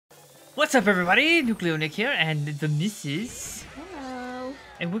What's up, everybody? NucleoNick here, and the missus. Hello.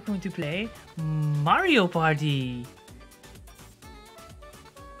 And we're going to play Mario Party.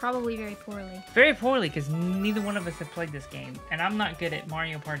 Probably very poorly. Very poorly, because neither one of us have played this game. And I'm not good at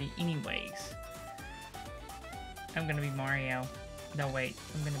Mario Party anyways. I'm going to be Mario. No, wait.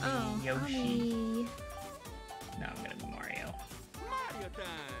 I'm going to be Yoshi. Mommy. No, I'm going to be Mario. Mario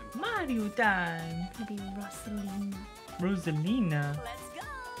time! Mario time! I'm gonna be Rosalina. Rosalina. Let's go!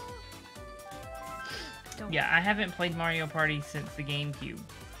 Don't. Yeah, I haven't played Mario Party since the GameCube.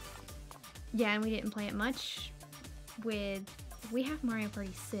 Yeah, and we didn't play it much with... We have Mario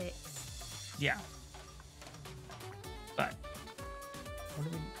Party 6. Yeah. But...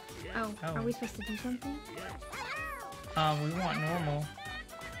 What do we... Oh, Oh. are we supposed to do something? We want normal.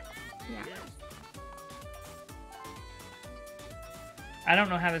 Yeah. I don't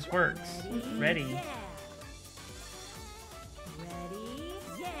know how this works. Ready. Yeah. Ready?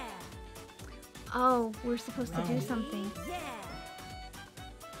 Yeah. Oh, we're supposed to Oh. do something. Yeah.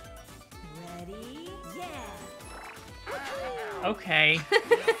 Ready? Yeah. Okay.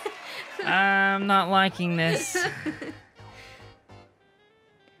 I'm not liking this.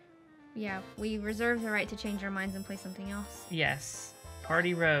 Yeah, we reserve the right to change our minds and play something else. Yes.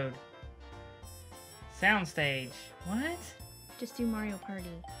 Party Road. Soundstage. What? Just do Mario Party.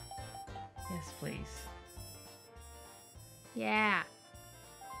 Yes, please. Yeah.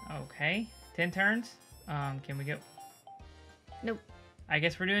 Okay. 10 turns? Can we go? Nope. I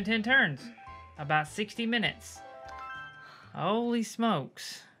guess we're doing 10 turns. About 60 minutes. Holy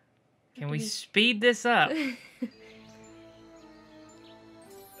smokes. Can we speed this up?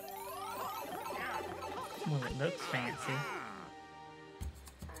 Well, it looks fancy.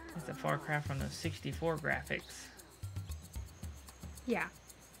 It's a far cry from the 64 graphics. Yeah.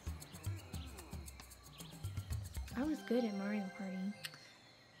 I was good at Mario Party.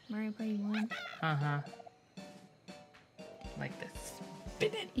 Mario Party 1. Uh-huh. Like the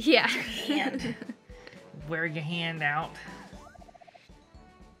spin it Yeah. hand. Wear your hand out.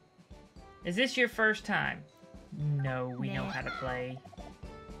 Is this your first time? No, we know Nah. how to play.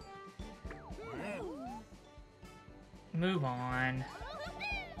 Move on.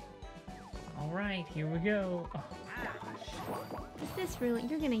 Alright, here we go. Oh, gosh. Is this really...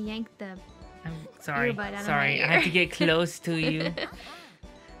 You're gonna yank the... I'm sorry. Earbud out of my Sorry, I ear. have to get close to you.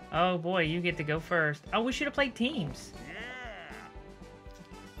 Oh boy, you get to go first. Oh, we should have played teams.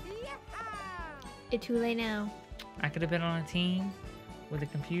 It's too late now. I could have been on a team with a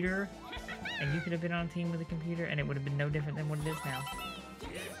computer, and you could have been on a team with a computer, and it would have been no different than what it is now.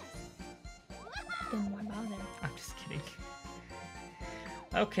 Then why bother? I'm just kidding.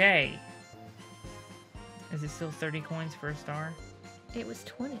 Okay. Is it still 30 coins for a star? It was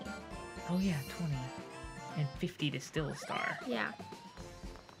 20. Oh yeah, 20. And 50 to still a star. Yeah.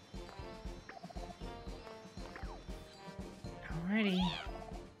 Alrighty.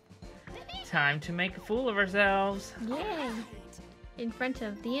 Time to make a fool of ourselves. Yay! In front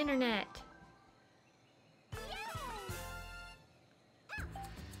of the internet.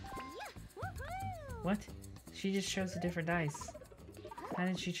 What? She just shows a different dice. How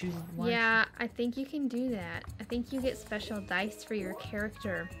did she choose one? Yeah, I think you can do that. I think you get special dice for your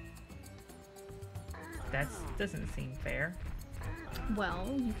character. That doesn't seem fair. Well,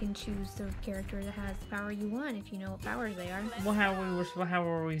 you can choose the character that has the power you want if you know what powers they are. Well, how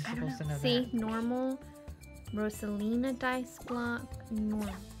were we I don't supposed to know See, that? normal, Rosalina dice block,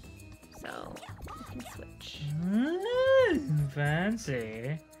 normal. So, you can switch.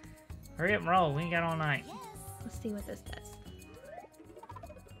 Fancy. Hurry up and roll. We ain't got all night. Let's see what this does.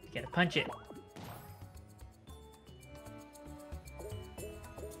 You gotta punch it.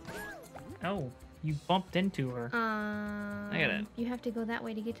 Oh, you bumped into her. Look at it. You have to go that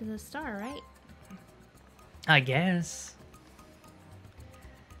way to get to the star, right? I guess.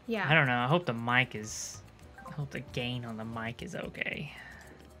 Yeah. I don't know. I hope the mic is... I hope the gain on the mic is okay.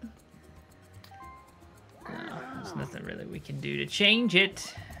 There's nothing really we can do to change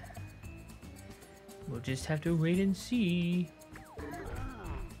it. We'll just have to wait and see.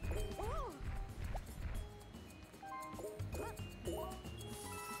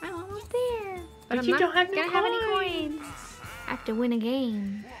 I'm almost there. But I'm you not don't have gonna no have any coins. coins. I have to win a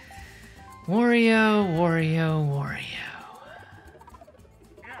game. Wario, Wario, Wario.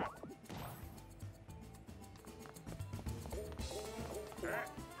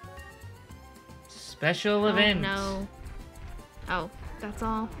 Special event. Oh, no. Oh, that's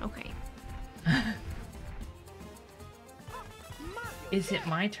all? Okay. Is it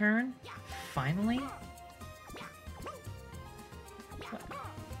my turn? Finally?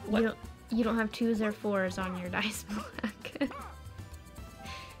 What? You don't have 2s or 4s on your dice block.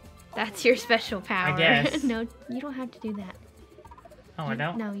 That's your special power. I guess. No, you don't have to do that. Oh, I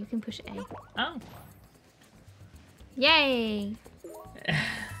don't? No, you can push A. Oh. Yay!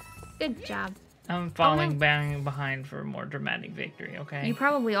 Good job. I'm falling bang behind for a more dramatic victory, okay? You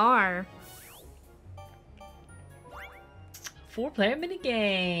probably are. 4-player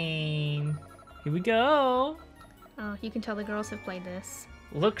minigame. Here we go. Oh, you can tell the girls have played this.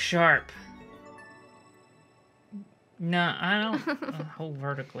 Look sharp. No, I don't. Hold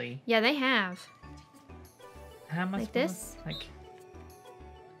vertically. Yeah, they have. How am I Like supposed- this? Like,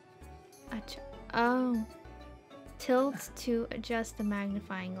 Oh. Tilt to adjust the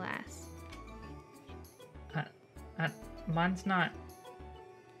magnifying glass. mine's not.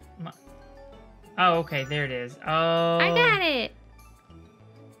 Oh, okay, there it is. Oh. I got it!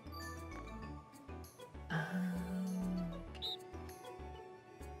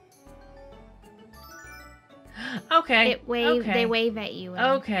 Okay. It wave. Okay. They wave at you.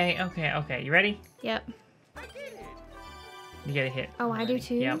 and- Okay. You ready? Yep. You get a hit. Oh, I do already.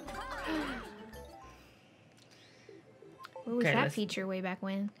 too? Yep. Where was Okay, that let's- feature way back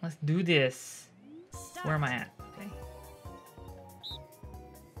when? Let's do this. Where am I at? Okay.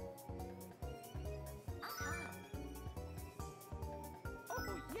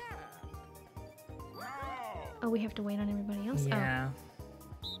 Oh, yeah. Wow. Oh, we have to wait on everybody else? Yeah.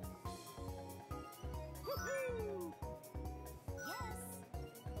 Woohoo.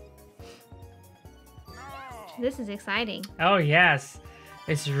 Oh. This is exciting. Oh yes.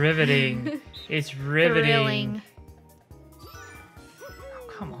 It's riveting. It's riveting. Thrilling. Oh,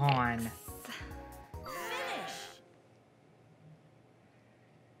 come on. Finish.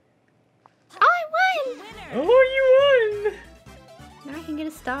 Oh, I won! Winner. Oh, you won. Now I can get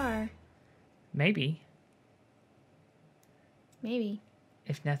a star. Maybe. Maybe.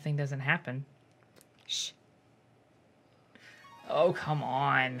 If nothing doesn't happen. Shh. Oh, come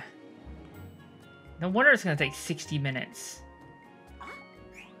on. No wonder it's gonna take 60 minutes.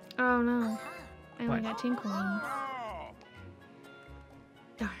 Oh no. I only What? got 10 coins. Oh.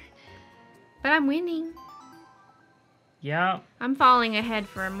 Darn. But I'm winning. Yep. I'm falling ahead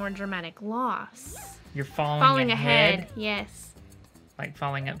for a more dramatic loss. You're falling, Falling ahead. ahead. Yes. Like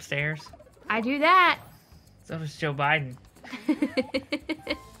falling upstairs. I do that. So does Joe Biden.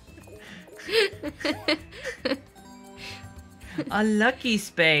 A lucky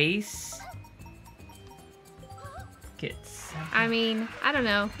space. Get something. I mean, I don't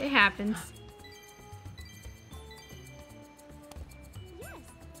know. It happens.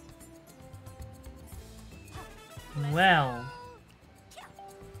 Well,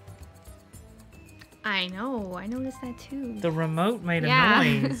 I know. I noticed that too. the remote made Yeah.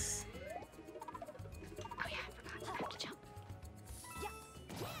 a noise. Oh yeah, I forgot. I have to jump.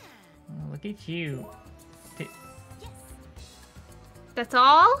 Oh, look at you. That's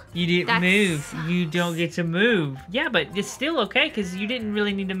all? You didn't That move. sucks. You don't get to move. Yeah, but it's still okay because you didn't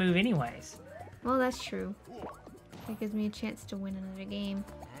really need to move anyways. Well, that's true. That gives me a chance to win another game.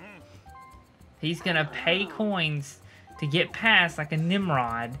 He's gonna pay coins to get past like a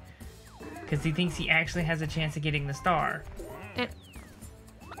Nimrod because he thinks he actually has a chance of getting the star.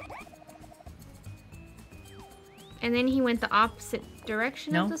 And then he went the opposite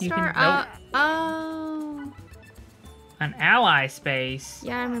direction No, of the you star? can- Oh. An ally space.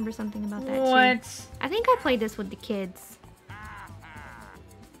 Yeah, I remember something about that too. What? I think I played this with the kids.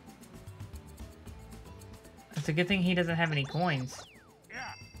 It's a good thing he doesn't have any coins.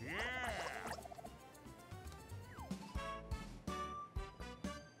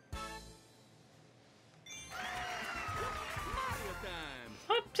 Mario time.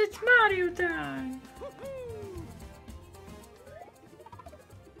 Up, it's Mario time. Woohoo.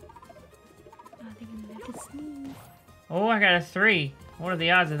 Oh, I think I'm gonna have to sneeze. Oh, I got a 3. What are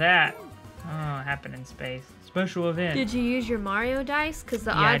the odds of that? Oh, happened in space. Special event. Did you use your Mario dice? Because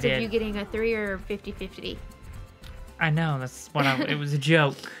the Yeah, I odds of did. you getting a 3 are 50-50. I know, that's what it was a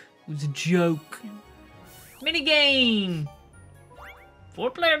joke. It was a joke. Minigame!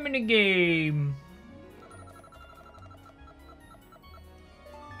 4-player minigame.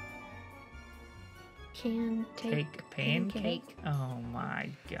 Can take pancake? Oh my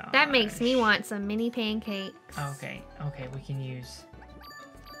god. That makes me want some mini pancakes. Okay, we can use.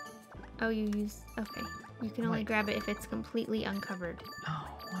 Oh, you use... Okay. You can only Wait. grab it if it's completely uncovered. Oh,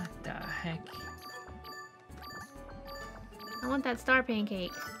 what the heck? I want that star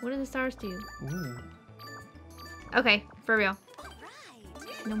pancake. What do the stars do? Ooh. Okay, for real.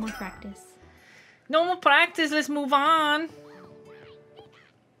 No more practice. No more practice, let's move on.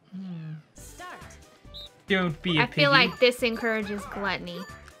 Start. Don't be a I piggy. feel like this encourages gluttony.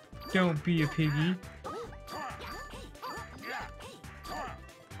 Don't be a piggy.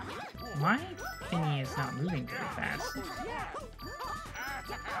 My thingy is not moving very fast.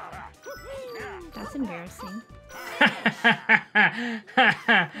 That's embarrassing. Hey,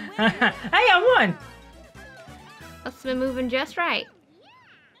 I won! Must have been moving just right.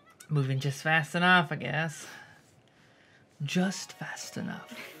 Moving just fast enough, I guess. Just fast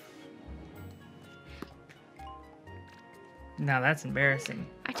enough. Now that's embarrassing.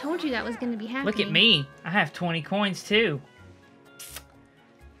 I told you that was going to be happening. Look at me. I have 20 coins too.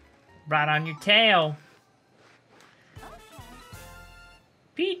 Right on your tail.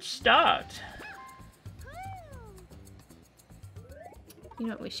 Peach start. You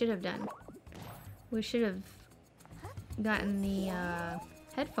know what we should have done? We should have gotten the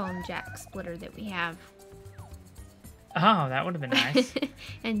headphone jack splitter that we have. Oh, that would have been nice.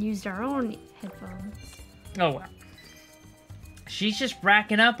 And used our own headphones. Oh, well. She's just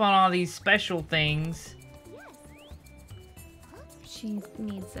racking up on all these special things. She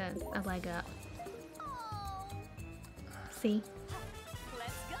needs a leg up. See?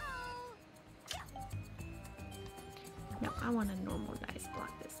 Let's go. No, I want a normal dice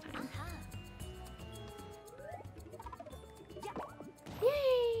block this time. Yay!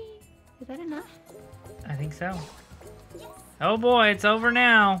 Is that enough? I think so. Oh boy, it's over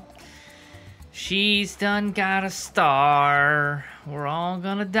now. She's done got a star. We're all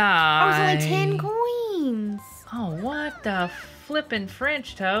gonna die. Oh, it's only 10 coins! Oh, what the flippin'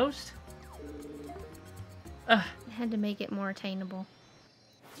 French toast? Ugh. I had to make it more attainable.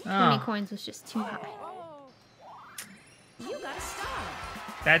 20 Oh, coins was just too high. You got a star.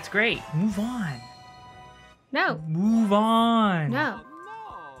 that's great. Move on. No! Move on. No! No.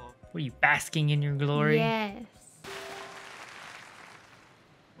 Were you basking in your glory? Yes.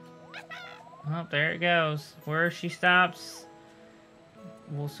 Oh, there it goes. Where she stops,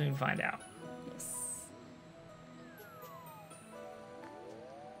 we'll soon find out. Yes.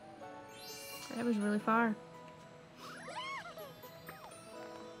 That was really far.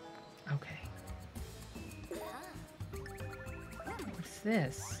 Okay. What's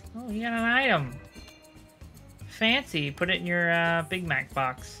this? Oh, you got an item. Fancy. Put it in your Big Mac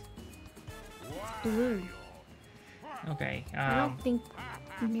box. Blue. Okay. I don't think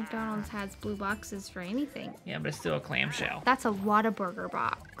McDonald's has blue boxes for anything. Yeah, but it's still a clamshell. That's a Whataburger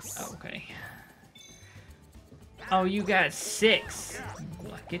box. Okay. Oh, you got 6.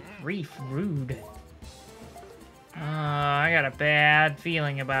 Good grief, rude. I got a bad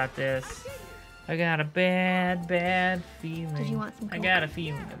feeling about this. I got a bad feeling. Did you want some I Coke? got a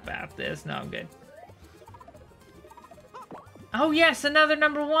feeling about this. No, I'm good. Oh, yes, another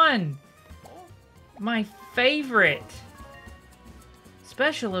number 1. My favorite.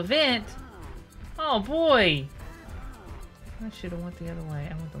 Special event? Oh, boy. I should have went the other way.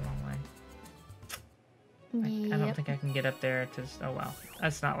 I went the wrong way. I don't think I can get up there to... Oh, well.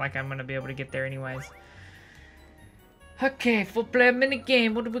 That's not like I'm going to be able to get there anyways. Okay, full player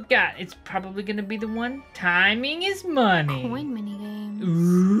minigame. What do we got? It's probably going to be the one. Timing is money. Coin minigames.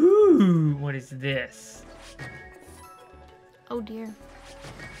 Ooh, what is this? Oh dear.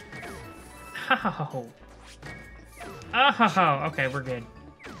 Oh. Oh, okay, we're good.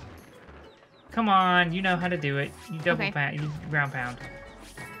 Come on, you know how to do it. You double Okay. pound, you ground pound.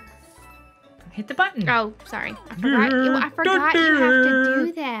 Hit the button. Oh, sorry. I forgot you have to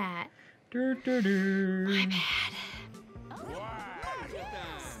do that. My bad.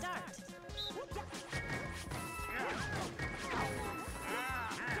 Start.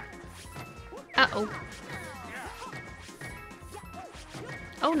 Uh-oh.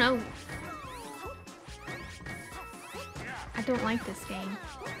 Oh no. I don't like this game.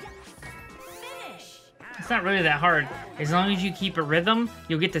 Finish. It's not really that hard. As long as you keep a rhythm,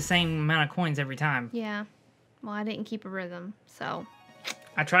 you'll get the same amount of coins every time. Yeah. Well, I didn't keep a rhythm, so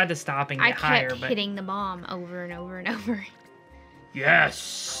I tried to stop and I get higher, kept but hitting the bomb over and over and over.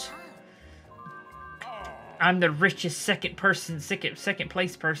 yes, I'm the richest second place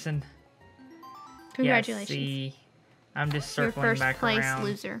person. Congratulations. Yes, see, I'm just You're circling first back place around.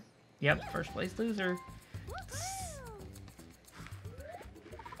 loser. Yep, first place loser.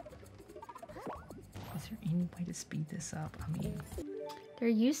 Is there any way to speed this up? I mean, There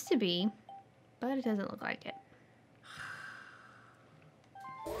used to be, but it doesn't look like it.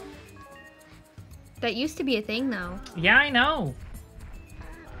 That used to be a thing, though. yeah, I know.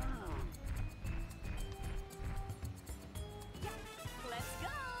 Let's go.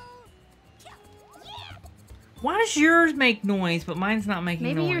 Why does yours make noise, but mine's not making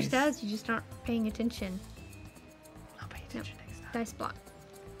Maybe noise? yours does. You just aren't paying attention. I'll pay attention next time. Dice block.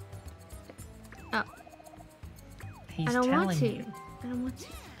 Oh, He's I don't telling want to. you. I don't want to.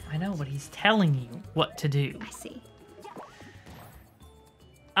 I know, but he's telling you what to do. I see.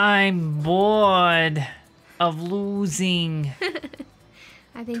 I'm bored of losing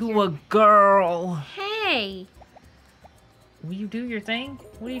I think to a girl. Hey! Will you do your thing?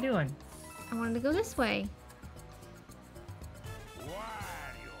 What are you doing? I wanted to go this way.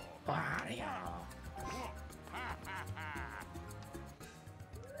 Mario.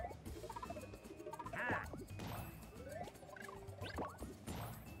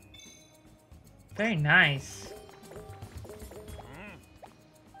 Very nice.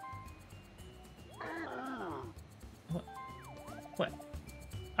 What?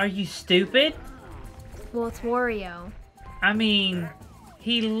 Are you stupid? Well, it's Wario. I mean,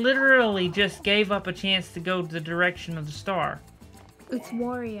 he literally just gave up a chance to go the direction of the star. It's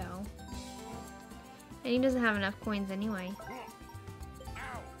Wario. And he doesn't have enough coins anyway.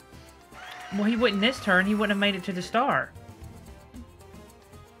 Well, he wouldn't this turn. He wouldn't have made it to the star.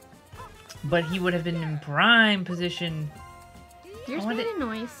 But he would have been in prime position. Yours made a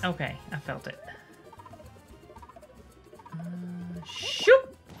noise. Okay, I felt it.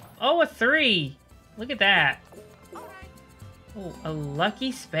 Shoop! Oh, a 3. Look at that. Oh, a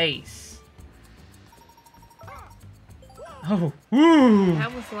lucky space. Oh, woo!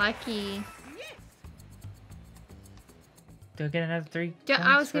 That was lucky. Do I get another 3?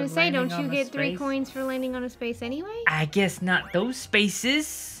 I was going to say, don't you get 3 space? coins for landing on a space anyway? I guess not those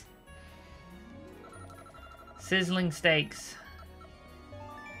spaces. Sizzling steaks.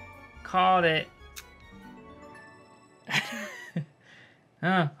 Called it.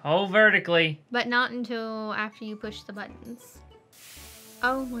 Hold vertically. But not until after you push the buttons.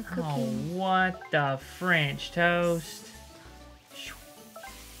 Oh, we're Oh, cooking. what the French toast.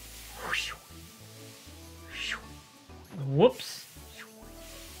 Whoops.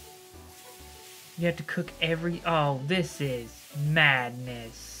 You have to cook every... Oh, this is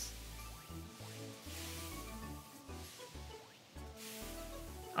madness.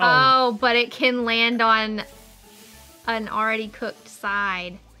 Oh, but it can land on an already cooked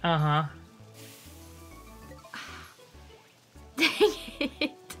side. Uh-huh. Dang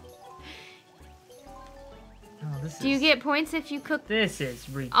it. Oh, this Do you is... get points if you cook? This is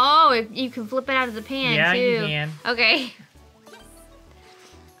ridiculous. Oh, if you can flip it out of the pan Yeah, too. you can. Okay.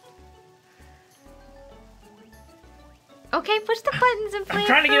 Okay, push the buttons and play. I'm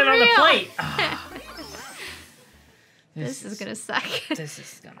trying to get it on the plate. Oh. This is gonna suck. This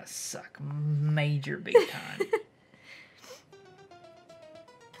is gonna suck major big time.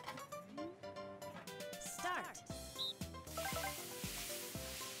 Start.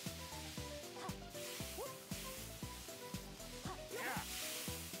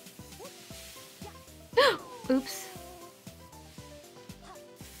 Oops.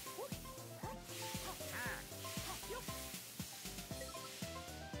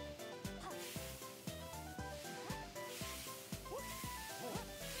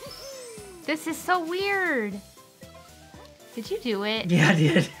 This is so weird. Did you do it? Yeah, I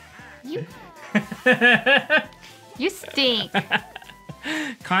did. You you stink.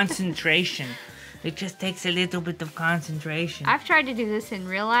 Concentration. It just takes a little bit of concentration. I've tried to do this in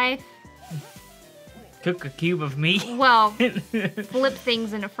real life. Cook a cube of meat. Well, flip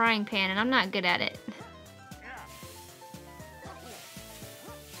things in a frying pan, and I'm not good at it.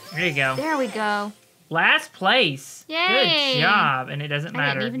 There you go. There we go. Last place. Yay. Good job. And it doesn't I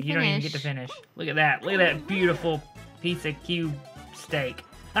matter. didn't even You don't even get to finish. Look at that. Look at that beautiful piece of cube steak.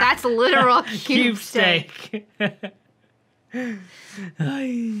 That's literal cube steak. You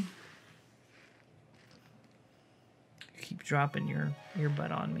keep dropping your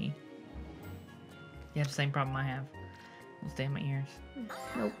earbud on me. You have the same problem I have. It'll stay in my ears.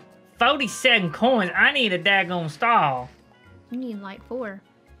 Nope. 47 coins. I need a daggone stall. You need like 4.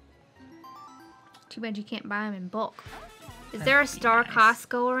 Too bad you can't buy them in bulk. Is That'd there a be Star nice.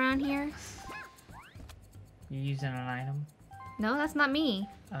 Costco around here? You're using an item? No, that's not me.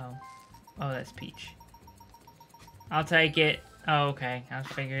 Oh. Oh, that's Peach. I'll take it. Oh, okay. I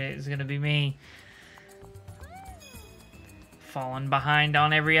figured it was gonna be me. Falling behind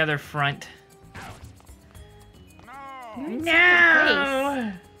on every other front. You're in second place.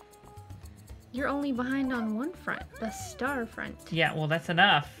 No! You're only behind on one front, the star front. Yeah, well, that's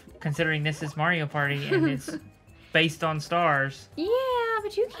enough, considering this is Mario Party and it's based on stars. Yeah,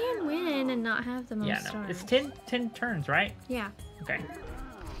 but you can win and not have the most Yeah, no. stars. It's 10 turns, right? Yeah. Okay.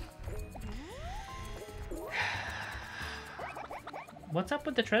 What's up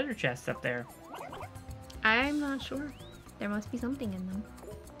with the treasure chests up there? I'm not sure. There must be something in them.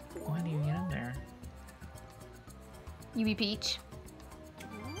 Why do you get in there? You be Peach.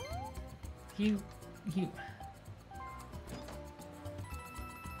 You...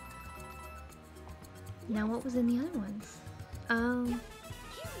 Now what was in the other ones?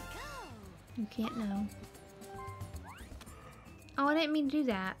 You can't know. Oh, I didn't mean to do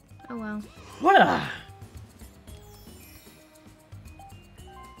that. Oh well. What a...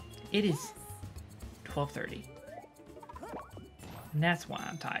 It is 12:30. And that's why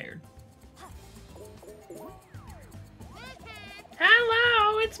I'm tired.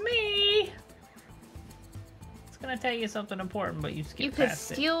 Hello, it's me! It's gonna tell you something important, but you skip You could past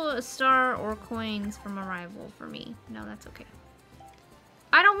it. steal a star or coins from a rival for me. No, that's okay.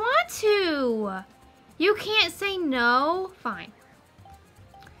 I don't want to! You can't say no. Fine.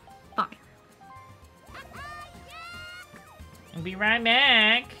 Fine. I'll be right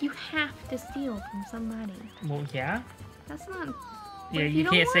back. You have to steal from somebody. Well, yeah. That's not... Yeah, if you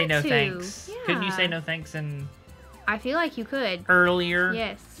don't can't say want no to? thanks. Couldn't you say Yeah. no thanks in I feel like you could. earlier?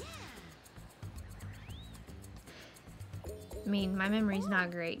 Yes. I mean, my memory's not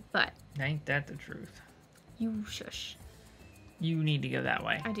great, but Ain't that the truth? you shush. You need to go that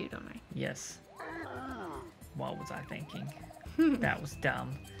way. I do, don't I? Yes. What was I thinking? That was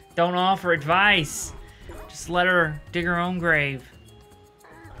dumb. Don't offer advice. Just let her dig her own grave.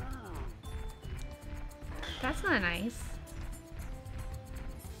 That's not nice.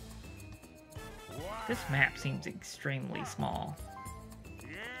 This map seems extremely small.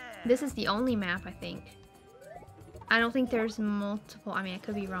 This is the only map, I think. I don't think there's multiple. I mean, I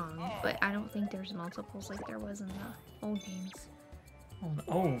could be wrong, but I don't think there's multiples like there was in the old games.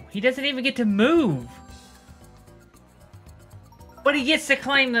 Oh, he doesn't even get to move. But he gets to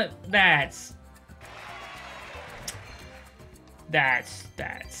claim that's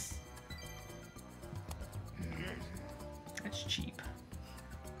cheap. That's cheap.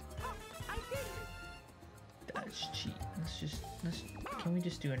 Can we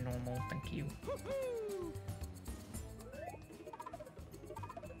just do a normal? Thank you.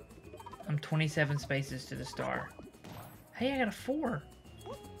 I'm 27 spaces to the star. Hey, I got a 4.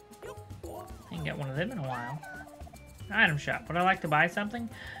 I ain't got one of them in a while. Item shop. Would I like to buy something?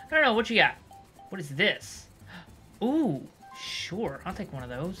 I don't know. What you got? What is this? Ooh, sure. I'll take one of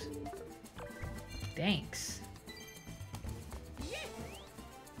those. Thanks.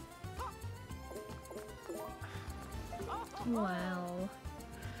 Well.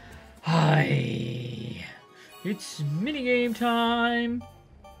 Hi. It's minigame time.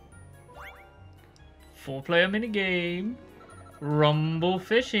 4-player minigame. Rumble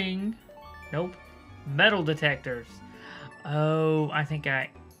fishing. Nope. Metal detectors. Oh, I think I...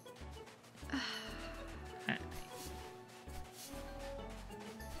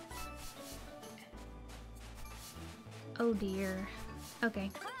 Oh dear.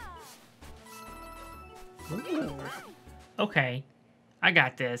 Okay. Ooh. Okay. I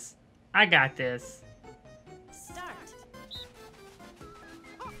got this. I got this. Start.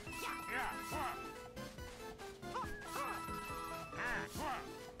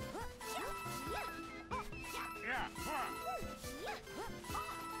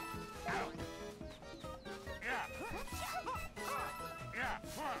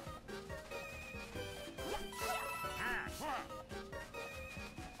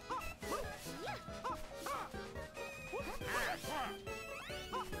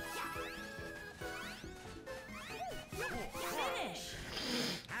 Finish.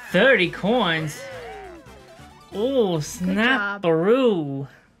 30 coins. Oh, job. snap-a-roo.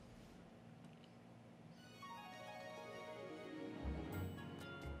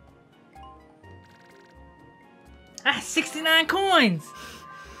 Ah, 69 coins.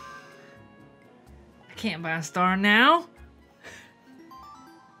 I can't buy a star now.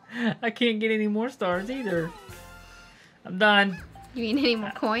 I can't get any more stars either. I'm done. You need any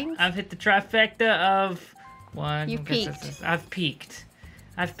more coins? I've hit the trifecta of one. You peaked. I've peaked.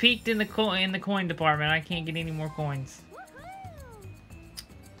 I've peaked in the coin department. I can't get any more coins.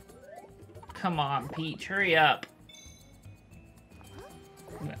 Come on, Peach, hurry up.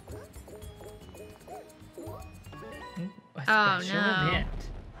 A Oh, special no.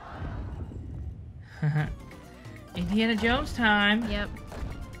 event. Indiana Jones time. Yep.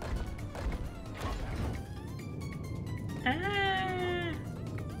 Ah.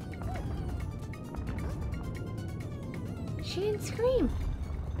 She didn't scream.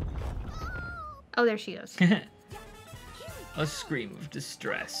 Oh, there she goes. A scream of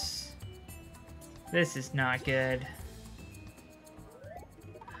distress. This is not good.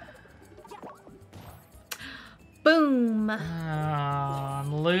 Boom. Oh,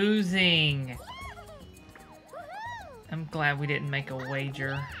 I'm losing. I'm glad we didn't make a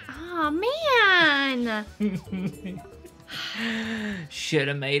wager. Oh, man. Should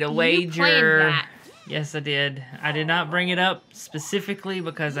have made a You wager. planned that. Yes, I did. I did not bring it up specifically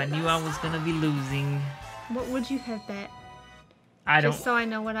because I knew I was going to be losing. What would you have bet? I don't. Just so I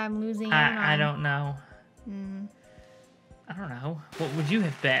know what I'm losing out on. I don't know. Mm. I don't know. What would you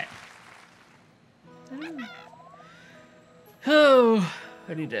have bet? I don't know. Oh,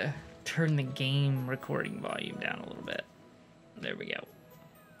 I need to turn the game recording volume down a little bit. There we go.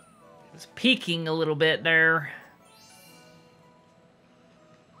 It's peaking a little bit there.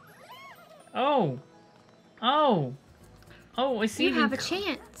 Oh. Oh. Oh, I see. You have a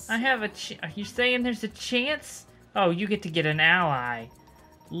chance. I have a Are you saying there's a chance? Oh, you get to get an ally.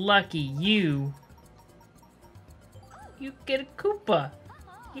 Lucky you. You get a Koopa.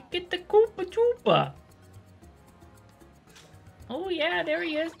 You get the Koopa Troopa. Oh yeah, there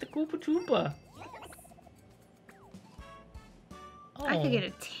he is, the Koopa Troopa. Oh. I could get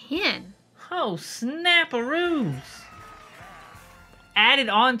a 10. Oh, snapperoos. Added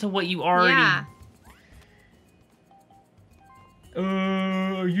on to what you already... Yeah.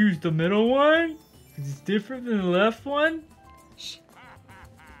 Use the middle one? It's different than the left one? Shh.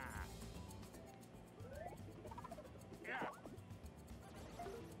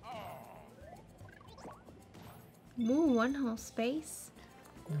 Ooh, one whole space.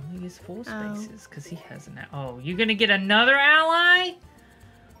 No, he has 4 Oh. spaces, because he has an... Oh, you gonna get another ally?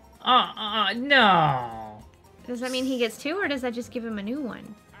 No. Does that mean he gets 2, or does that just give him a new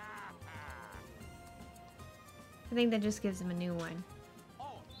one? I think that just gives him a new one.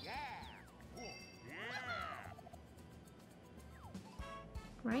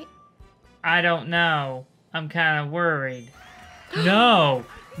 Right? I don't know. I'm kind of worried. No.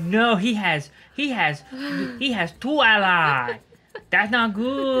 No, he has 2 allies. That's not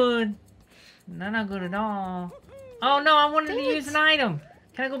good. That's not good at all. Oh no, I wanted to use an item.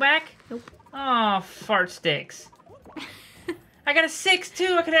 Can I go back? Nope. Oh, fart sticks. I got a 6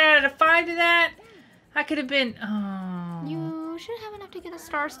 too. I could have added a 5 to that. I could have been... Oh. You should have enough to get a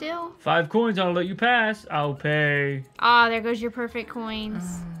star still. 5 coins, I'll let you pass. I'll pay. Ah, there goes your perfect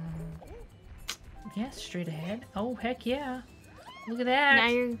coins. Yeah, straight ahead. Oh, heck yeah. Look at that.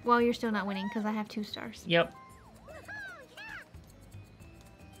 Now you're still not winning because I have 2 stars. Yep.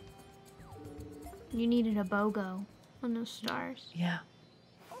 You needed a BOGO on those stars. Yeah.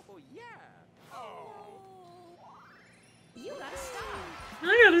 You got a star.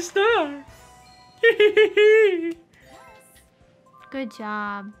 I got a star. Good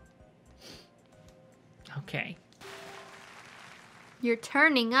job. Okay. You're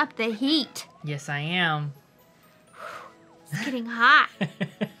turning up the heat. Yes, I am. It's getting hot.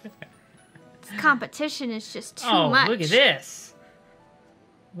 This competition is just too Oh, much. look at this.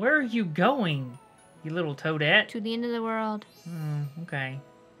 Where are you going, you little toadette? To the end of the world. Okay.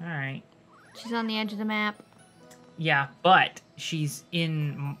 All right. She's on the edge of the map. Yeah, but she's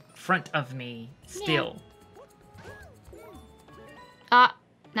in front of me still. Not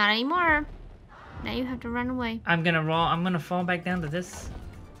anymore. Now you have to run away. I'm gonna fall back down to this.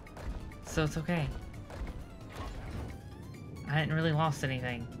 So it's okay. I hadn't really lost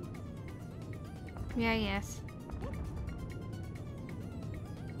anything. Yeah, yes.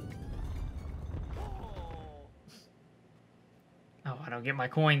 Oh, I don't get my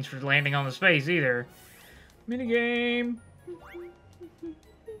coins for landing on the space either. Minigame.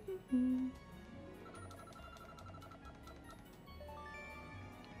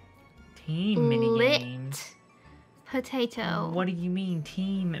 Team minigames. Lit potato. What do you mean,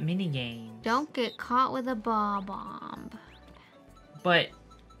 team minigames? Don't get caught with a ball bomb. But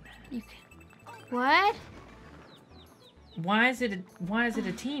You can. What? why is it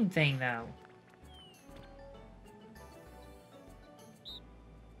a team thing though?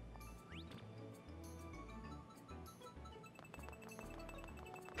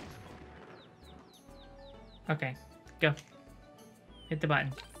 Okay, go. Hit the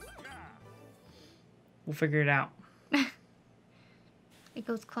button. We'll figure it out. It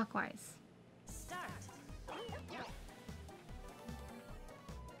goes clockwise. Start.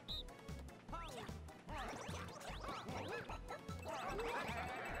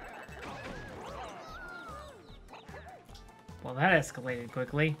 Well, that escalated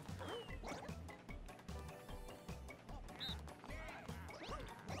quickly.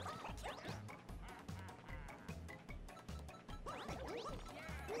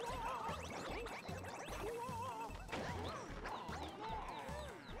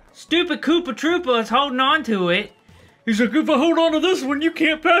 Stupid Koopa Troopa is holding on to it. He's like, if I hold on to this one, you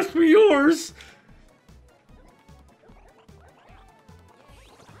can't pass me yours.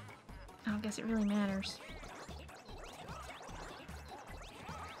 I don't guess it really matters.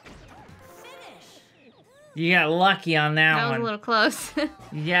 You got lucky on that, That was one. a little close.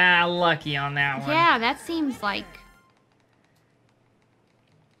 Yeah, lucky on that one. Yeah, that seems like...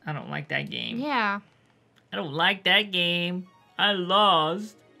 I don't like that game. Yeah. I don't like that game. I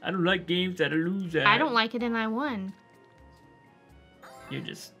lost. I don't like games that I lose at. I don't like it and I won. You're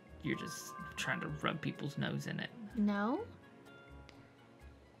just trying to rub people's nose in it. No?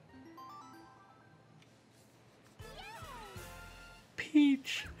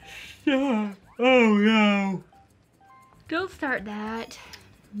 Peach. Oh no. Don't start that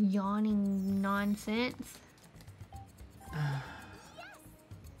yawning nonsense.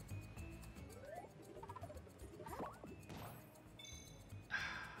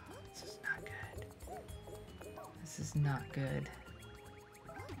 This is not good. This is not good.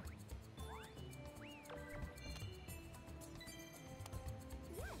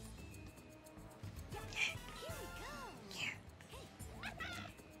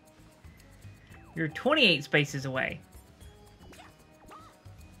 You're 28 spaces away.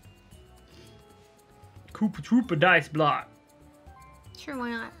 Koopa Troopa dice block. Sure, why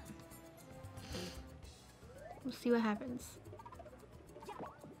not? We'll see what happens.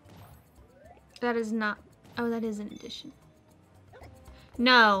 That is not... Oh, that is an addition.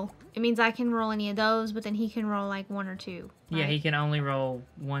 No. It means I can roll any of those, but then he can roll like 1 or 2. Right? Yeah, he can only roll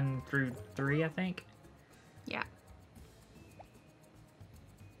 1 through 3, I think. Yeah.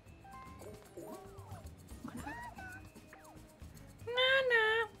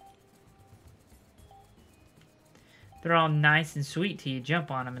 They're all nice and sweet till you jump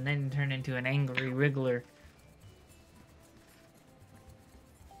on them and then turn into an angry wriggler.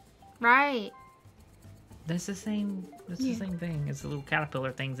 Right. That's the same. That's Yeah. the same thing as the little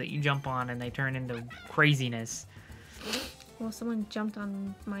caterpillar things that you jump on and they turn into craziness. Well, if someone jumped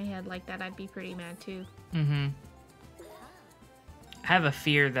on my head like that, I'd be pretty mad too. Mm-hmm. I have a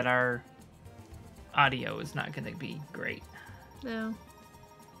fear that our audio is not going to be great. No.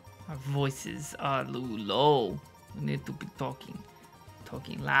 Our voices are a little low. We need to be talking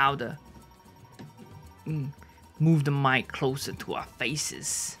louder. Move the mic closer to our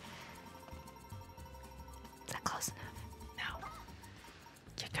faces. Is that close enough? No.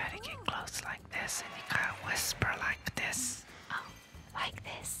 You gotta get close like this and you gotta whisper like this. Oh, like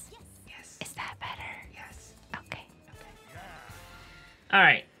this? Yes. Is that better? Yes. Okay.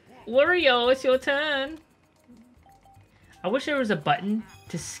 Alright. Wario, it's your turn. I wish there was a button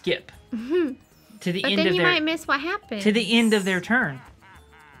to skip to the But end then of you their might miss what happened. to the end of their turn.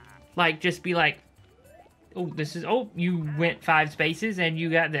 Like just be like, you went 5 spaces and you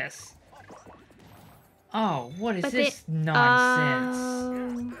got this. Oh, what is this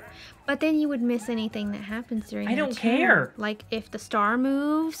nonsense? But then you would miss anything that happens during I your don't turn. care. Like if the star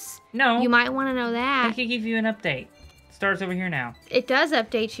moves, No. you might want to know I that. can give you an update. Starts over here now. It does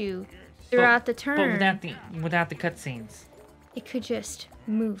update you throughout the But turn. without the cutscenes. It could just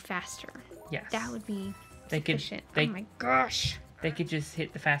move faster. Yes. That would be They could- sufficient. they- Oh my gosh. They could just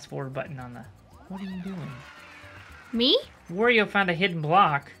hit the fast forward button on the... What are you doing? Me? Wario found a hidden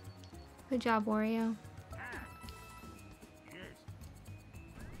block. Good job, Wario.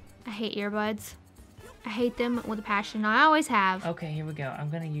 I hate earbuds. I hate them with a passion. I always have. Okay, here we go. I'm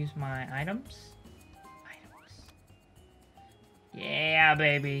gonna use my items. Yeah,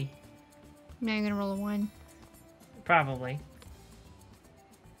 baby. Now you're gonna roll a 1. Probably.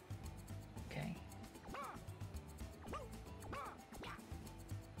 Okay.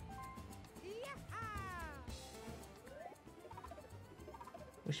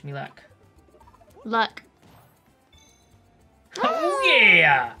 Wish me luck. Luck. Oh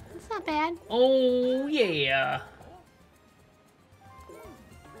yeah! That's not bad. Oh yeah!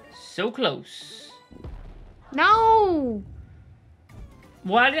 So close. No!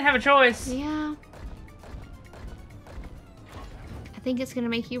 Well, I didn't have a choice. Yeah. I think it's gonna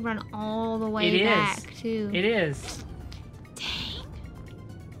make you run all the way back, too. It is. Dang.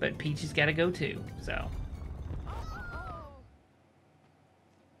 But Peach has got to go too, so.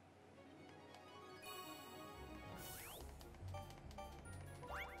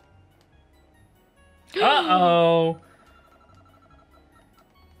 Uh-oh.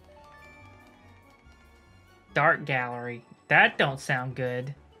 Dark gallery. That don't sound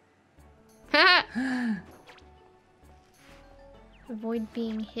good. Avoid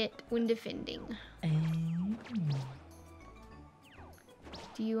being hit when defending.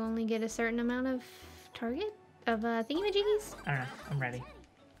 Do you only get a certain amount of target? Of thingamajiggies? I don't know. I'm ready.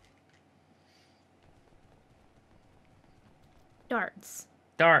 Darts.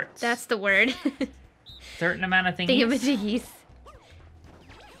 Darts. That's the word. certain amount of things. Thingamajiggies.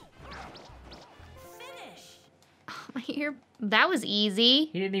 Finish. Oh, my ear. That was easy.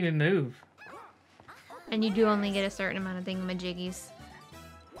 He didn't even move. And you do only get a certain amount of thingamajiggies.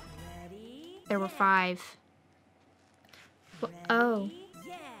 Ready? There were 5. Oh.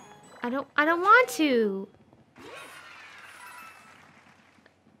 Yeah. I don't want to.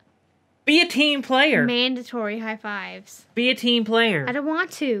 Be a team player. Mandatory high fives. Be a team player. I don't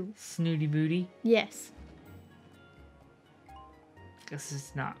want to. Snooty booty. Yes. This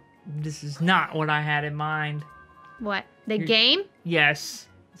is not what I had in mind. What? The game? Yes.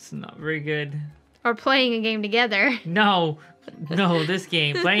 It's not very good. Or playing a game together? No, this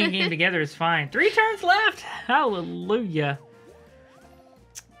game. Playing a game together is fine. 3 turns left. Hallelujah.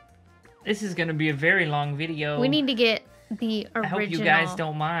 This is going to be a very long video. We need to get the original. I hope you guys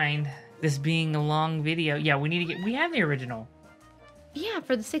don't mind this being a long video. Yeah, we have the original. Yeah,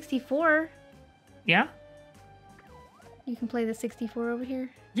 for the 64. Yeah? You can play the 64 over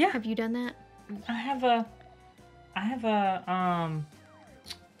here? Yeah. Have you done that? I have a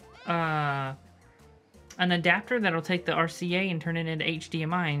an adapter that'll take the RCA and turn it into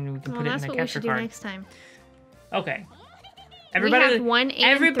HDMI, and we can put it in that's the what we capture should do card. next time. Okay. We have 1 and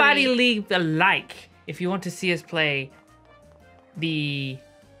everybody 3. leave a like if you want to see us play the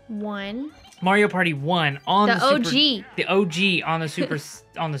 1. Mario Party 1 on The the OG. The OG on the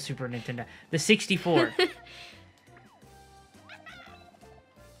Super Nintendo. The 64.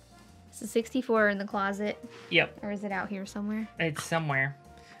 Is the 64 in the closet? Yep. Or is it out here somewhere? It's somewhere.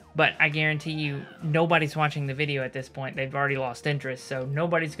 But I guarantee you, nobody's watching the video at this point. They've already lost interest, so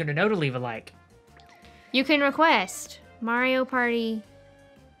nobody's going to know to leave a like. You can request Mario Party,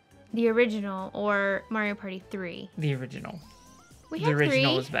 the original, or Mario Party 3. The original. We The have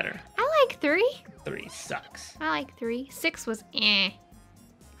original 3. is better. I like 3. 3 sucks. I like 3. 6 was eh.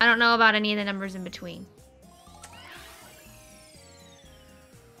 I don't know about any of the numbers in between.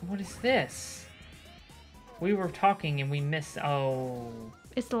 What is this? We were talking and we missed... Oh.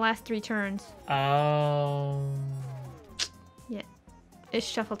 It's the last 3 turns. Oh. Yeah. It's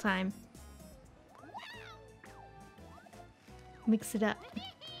shuffle time. Mix it up.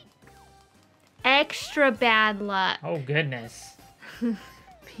 Extra bad luck. Oh, goodness.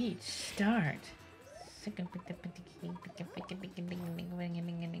 Peach, start.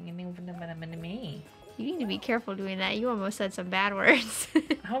 You need to be careful doing that. You almost said some bad words.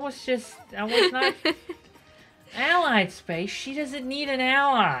 I was not... Allied space? She doesn't need an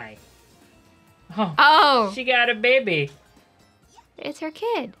ally. Oh. Oh! She got a baby. It's her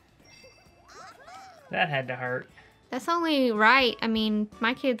kid. That had to hurt. That's only right. I mean,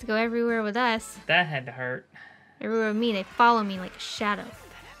 my kids go everywhere with us. That had to hurt. Everywhere with me. They follow me like a shadow. That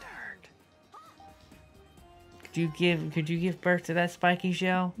had to hurt. Could you give birth to that spiky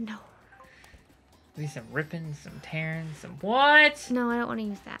shell? No. Maybe some ripping, some tearing, some what? No, I don't want to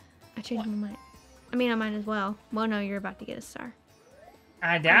use that. I changed my mind. I mean, I might as well. Well, no, you're about to get a star.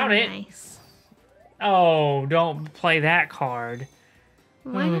 I doubt it. Nice. Oh, don't play that card.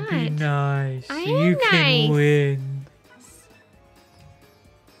 Why oh, not? Be nice. I You am can nice. win.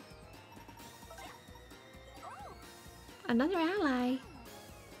 Another ally.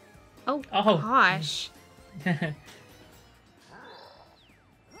 Oh, Oh. gosh.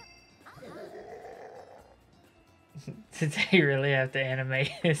 Did they really have to animate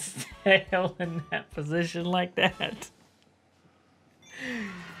his tail in that position like that?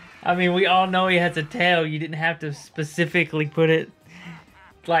 I mean, we all know he has a tail. You didn't have to specifically put it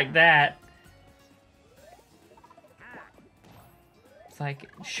like that. It's like,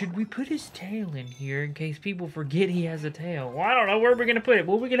 should we put his tail in here in case people forget he has a tail? Well, I don't know. Where are we going to put it?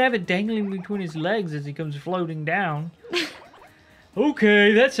 Well, we can have it dangling between his legs as he comes floating down.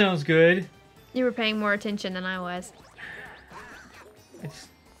 Okay, that sounds good. You were paying more attention than I was. It's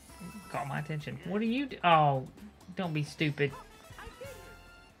caught my attention. What are you do? Oh, don't be stupid.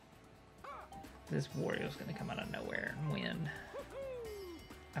 This Wario's gonna come out of nowhere and win.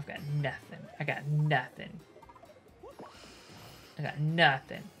 I've got nothing. I got nothing. I got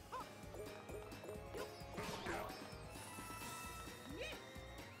nothing.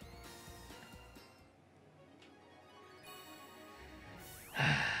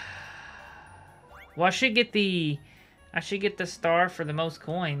 Well, I should get the star for the most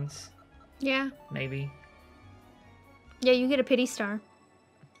coins. Yeah. Maybe. Yeah, you get a pity star.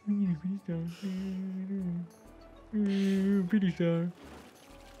 Pity star.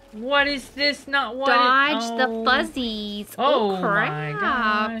 What is this? Not what? Dodge the fuzzies. Oh, crap. my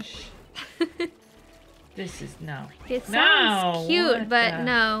gosh. This is no. It sounds No, cute, what but the-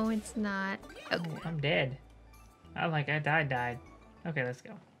 no, it's not. Oh, I'm dead. I died. Okay, let's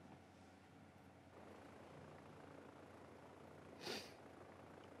go.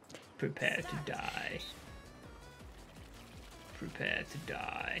 Prepare to die. Prepare to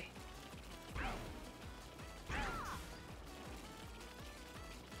die.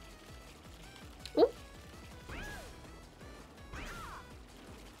 Ooh.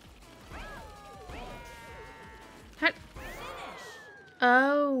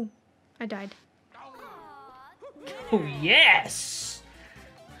 Oh, I died. Oh, yes!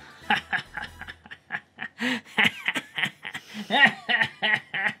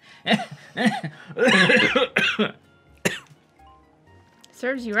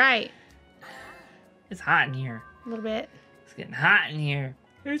 Serves you right. It's hot in here. A little bit. It's getting hot in here.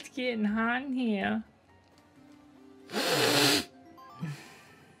 It's getting hot in here.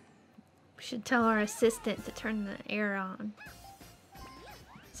 We should tell our assistant to turn the air on.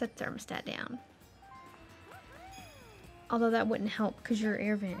 Set the thermostat down. Although that wouldn't help because your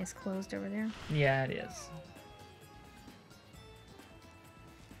air vent is closed over there. Yeah, it is.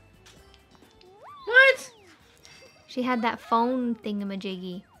 What? She had that phone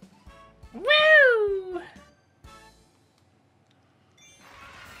thingamajiggy. Woo!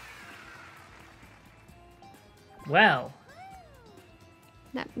 Well.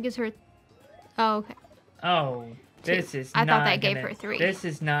 That gives her... Oh, okay. Oh, this is I not thought that gave gonna- her 3. This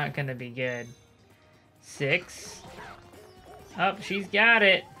is not gonna be good. 6. Oh, she's got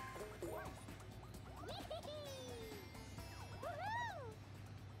it.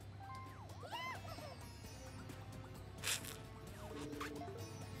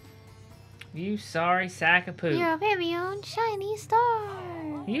 You sorry sack of poop. Your very own shiny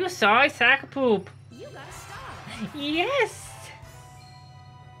star. You sorry sack of poop. You got a star. Yes.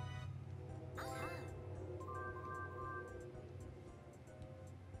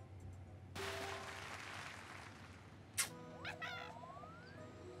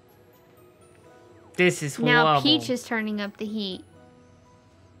 This is horrible. Now Peach is turning up the heat.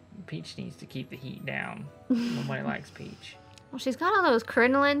 Peach needs to keep the heat down. Nobody likes Peach. Well, she's got all those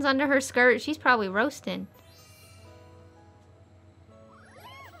crinolines under her skirt. She's probably roasting.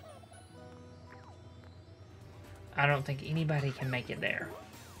 I don't think anybody can make it there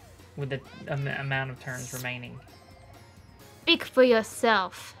with the amount of turns remaining. Speak for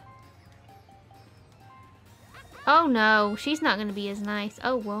yourself. Oh no, she's not gonna be as nice.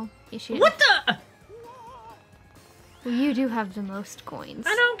 Oh well, yes, she is. What the? Well, you do have the most coins.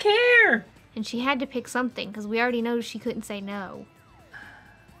 I don't care. And she had to pick something because we already know she couldn't say no.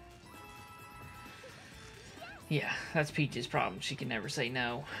 Yeah, that's Peach's problem. She can never say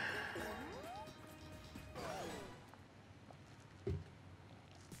no.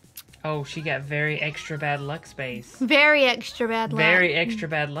 Oh, she got very extra bad luck space. Very extra bad luck. Very extra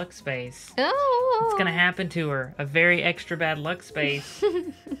bad luck space. Oh. What's gonna happen to her? A very extra bad luck space.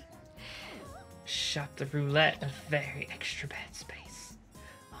 Shot the roulette. A very extra bad space.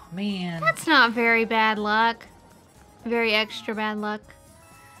 Oh man. That's not very bad luck. Very extra bad luck.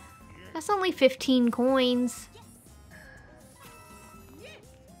 That's only 15 coins.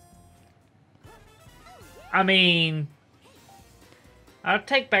 I mean, I'll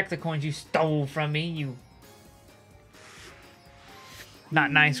take back the coins you stole from me, you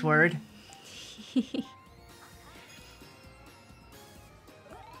not nice word.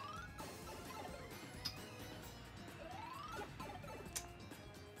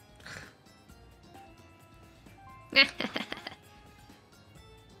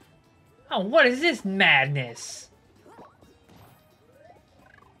 Oh, what is this madness?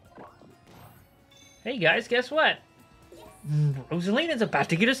 Hey guys, guess what? Rosalina's about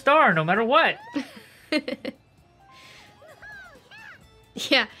to get a star no matter what.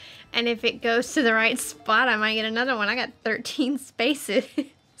 Yeah, and if it goes to the right spot, I might get another one. I got 13 spaces. You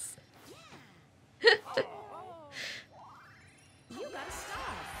got a star.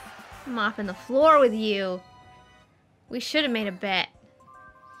 I'm mopping the floor with you. We should have made a bet.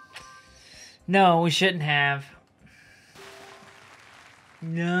 No, we shouldn't have.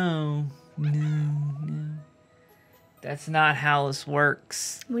 No. That's not how this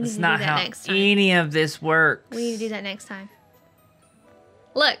works. We need That's to not do that how next time. any of this works. We need to do that next time.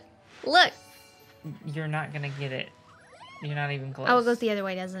 Look, look. You're not gonna get it. You're not even close. Oh, it goes the other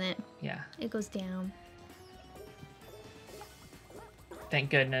way, doesn't it? Yeah. It goes down. Thank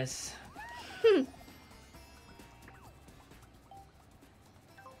goodness.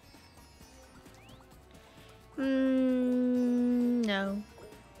 No.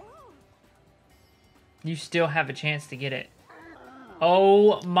 You still have a chance to get it.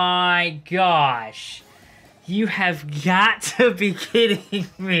 Oh my gosh. You have got to be kidding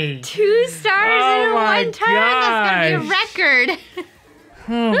me. 2 stars Oh in my one turn? That's gonna be a record.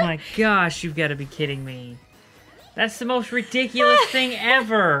 Oh my gosh, you've got to be kidding me. That's the most ridiculous thing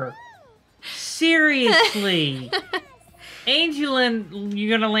ever. Seriously. Angelin,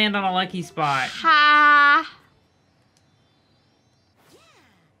 you're gonna land on a lucky spot. Ha!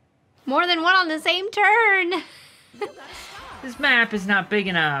 More than one on the same turn. This map is not big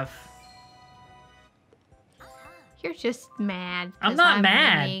enough. You're just mad. I'm 'cause not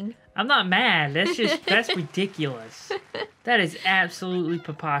mad. winning. I'm not mad. That's ridiculous. That is absolutely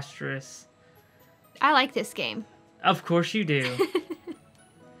preposterous. I like this game. Of course you do.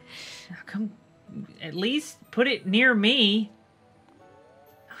 Now come, at least put it near me.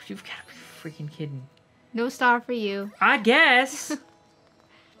 Oh, you've got to be freaking kidding. No star for you. I guess.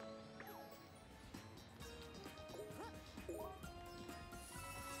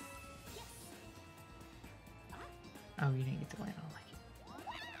 Oh, you didn't get to land. I don't like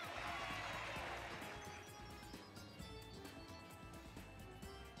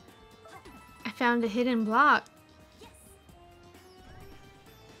it. I found a hidden block.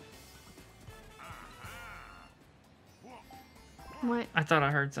 What? I thought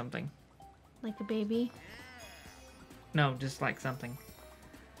I heard something. Like a baby? No, just like something.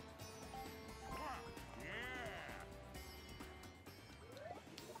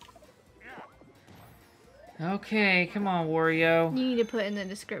 Okay, come on, Wario. You need to put in the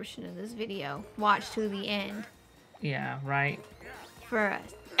description of this video. Watch to the end Yeah, right. for an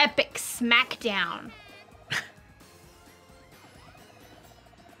epic smackdown.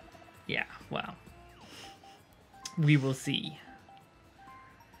 Yeah, well. We will see.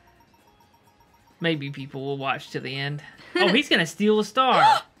 Maybe people will watch to the end. Oh, he's gonna steal a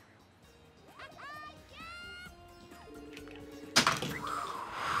star.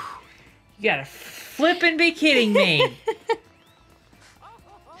 You gotta flippin' be kidding me.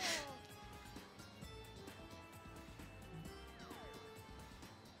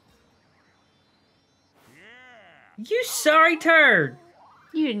 You sorry turd.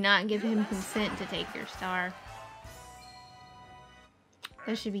 You did not give him consent to take your star.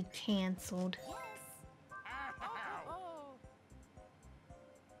 That should be canceled.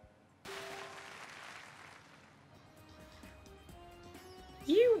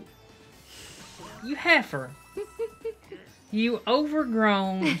 You heifer. You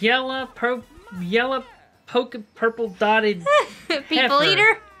overgrown yellow purple dotted People heifer.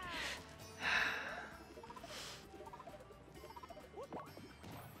 eater?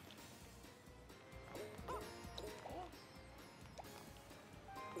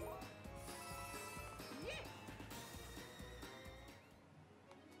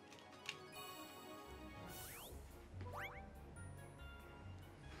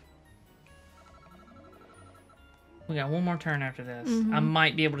 We got one more turn after this. Mhm. I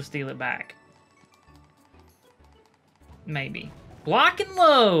might be able to steal it back. Maybe. Block and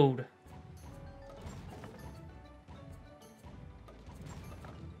load!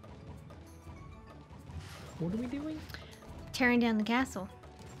 What are we doing? Tearing down the castle.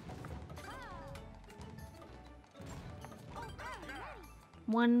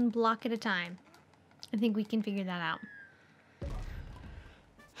 One block at a time. I think we can figure that out.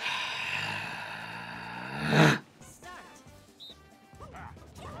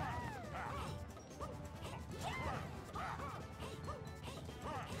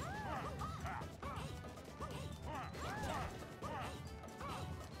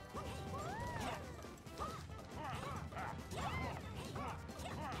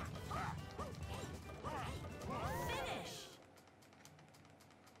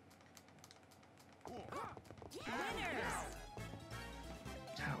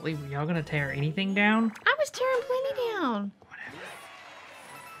 Golly, were y'all gonna tear anything down? I was tearing plenty down. Whatever.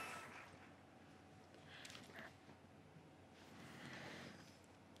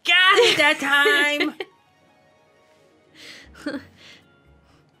 Got it that time!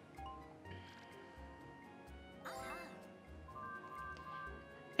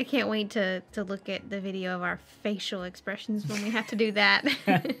 I can't wait to look at the video of our facial expressions when we have to do that.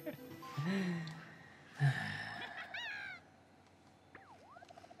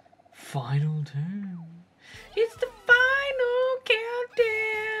 Final turn. It's the final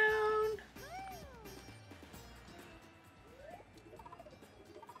countdown.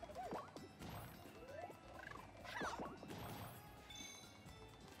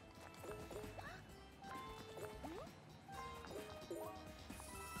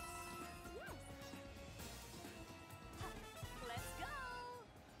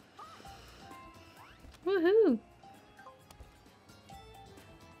 Woohoo!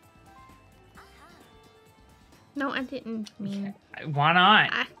 No, I didn't mean. Why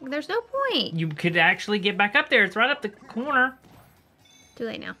not? There's no point. You could actually get back up there. It's right up the corner. Too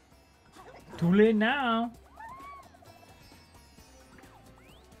late now. Too late now.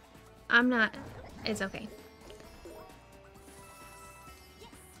 I'm not. It's okay.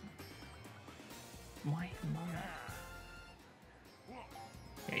 Why?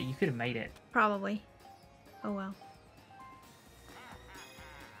 Yeah, you could have made it. Probably. Oh well.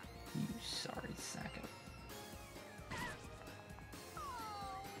 You sorry sack of...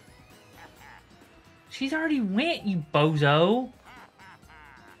 She's already went, you bozo.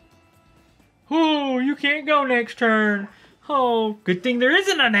 Oh, you can't go next turn. Oh, good thing there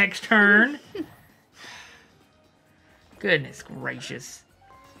isn't a next turn. Goodness gracious.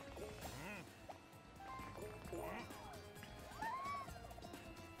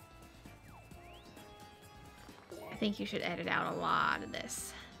 I think you should edit out a lot of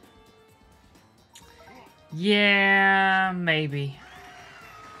this. Yeah, maybe.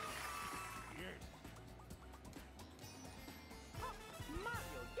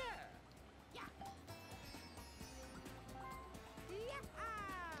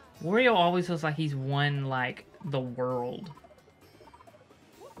 Wario always looks like he's won, like, the world.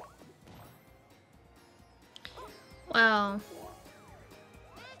 Well,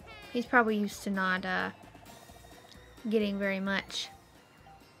 he's probably used to not getting very much.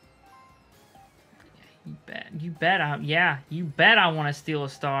 You bet you bet I want to steal a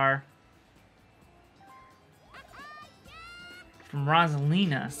star. From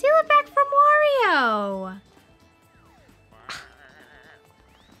Rosalina. Steal it back from Wario!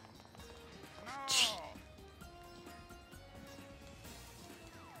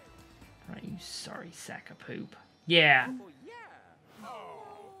 Right, you sorry sack of poop. Yeah.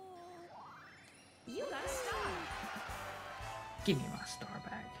 You got a star. Give me my star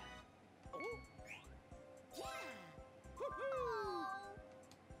back.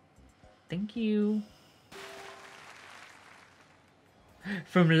 Thank you.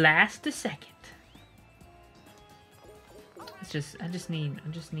 From last to second. It's just I just need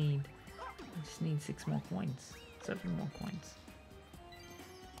 6 more coins. 7 more coins.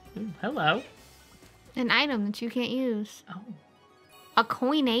 Ooh, hello. An item that you can't use. Oh. A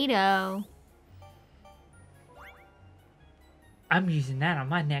coinado. I'm using that on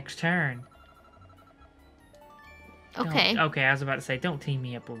my next turn. Okay. Okay, I was about to say, don't team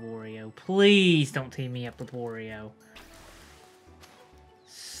me up with Wario. Please don't team me up with Wario.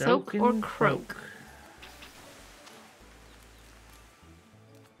 Soak or croak?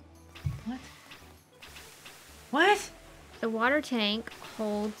 What? What? The water tank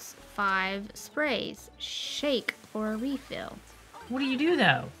holds 5 sprays. Shake for a refill. What do you do,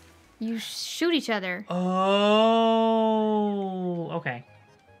 though? You shoot each other. Oh, okay.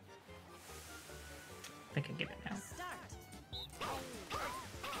 I think I get it now.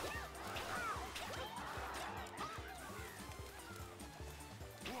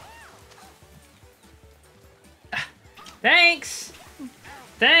 Thanks!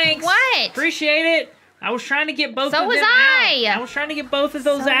 Thanks! What? Appreciate it! I was trying to get both So of was them I. out. I was trying to get both of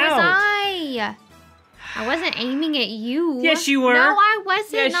those So out. was I. I wasn't aiming at you. Yes, you were. No, I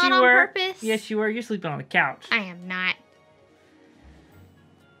wasn't. Yes, not you on were. purpose. Yes, you were. You're sleeping on the couch. I am not.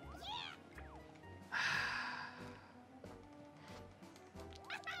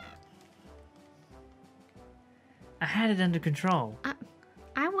 I had it under control.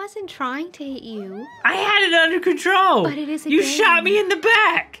 I wasn't trying to hit you. I had it under control. But it is a You game. shot me in the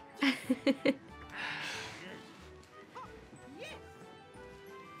back.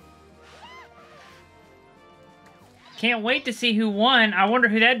 Can't wait to see who won. I wonder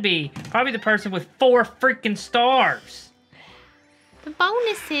who that'd be. Probably the person with 4 freaking stars. The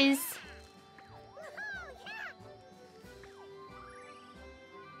bonuses.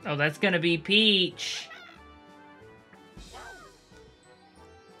 Oh, that's gonna be Peach.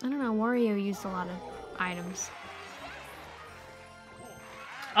 I don't know. Wario used a lot of items.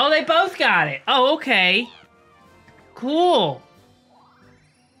 Oh, they both got it. Oh, okay. Cool.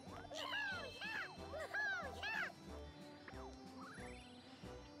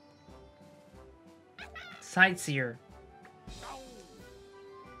 Sightseer.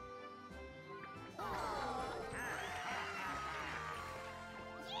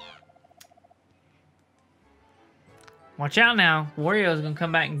 Watch out now. Wario's gonna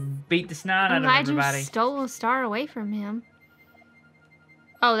come back and beat the snot out I'm of glad everybody. you stole a star away from him.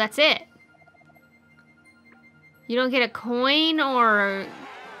 Oh, that's it. You don't get a coin or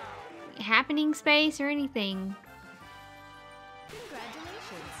happening space or anything.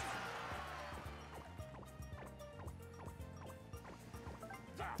 Congratulations.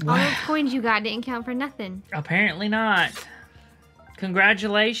 All those coins you got didn't count for nothing. Apparently not.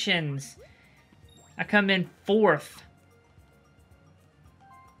 Congratulations. I come in 4th.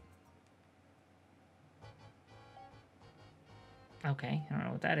 Okay, I don't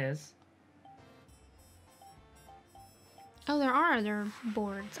know what that is. Oh, there are other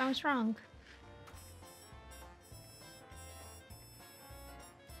boards. I was wrong.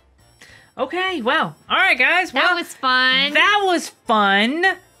 Okay, well, all right, guys. That Well, was fun. That was fun.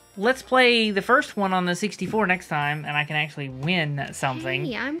 let's play the first one on the 64 next time, and I can actually win something.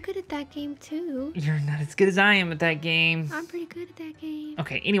 Hey, I'm good at that game too. You're not as good as I am at that game. I'm pretty good at that game.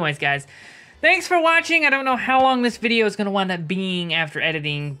 Okay, anyways, guys. Thanks for watching. I don't know how long this video is going to wind up being after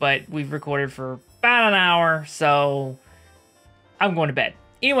editing, but we've recorded for about an hour, so I'm going to bed.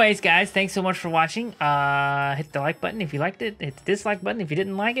 Anyways, guys, thanks so much for watching. Hit the like button if you liked it. Hit the dislike button if you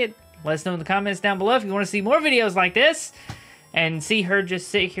didn't like it. Let us know in the comments down below if you want to see more videos like this. And see her just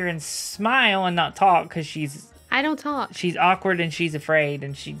sit here and smile and not talk because I don't talk. she's awkward and she's afraid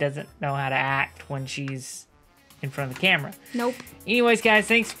and she doesn't know how to act when she's in front of the camera. Nope. Anyways, guys,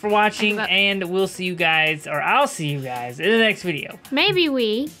 thanks for watching, and we'll see you guys, or I'll see you guys in the next video. Maybe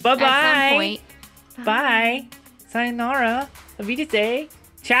we. Bye-bye. At some point. Bye. Sayonara. Avita.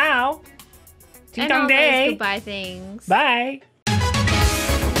 Ciao. And Ding all dong those day. goodbye things. Bye.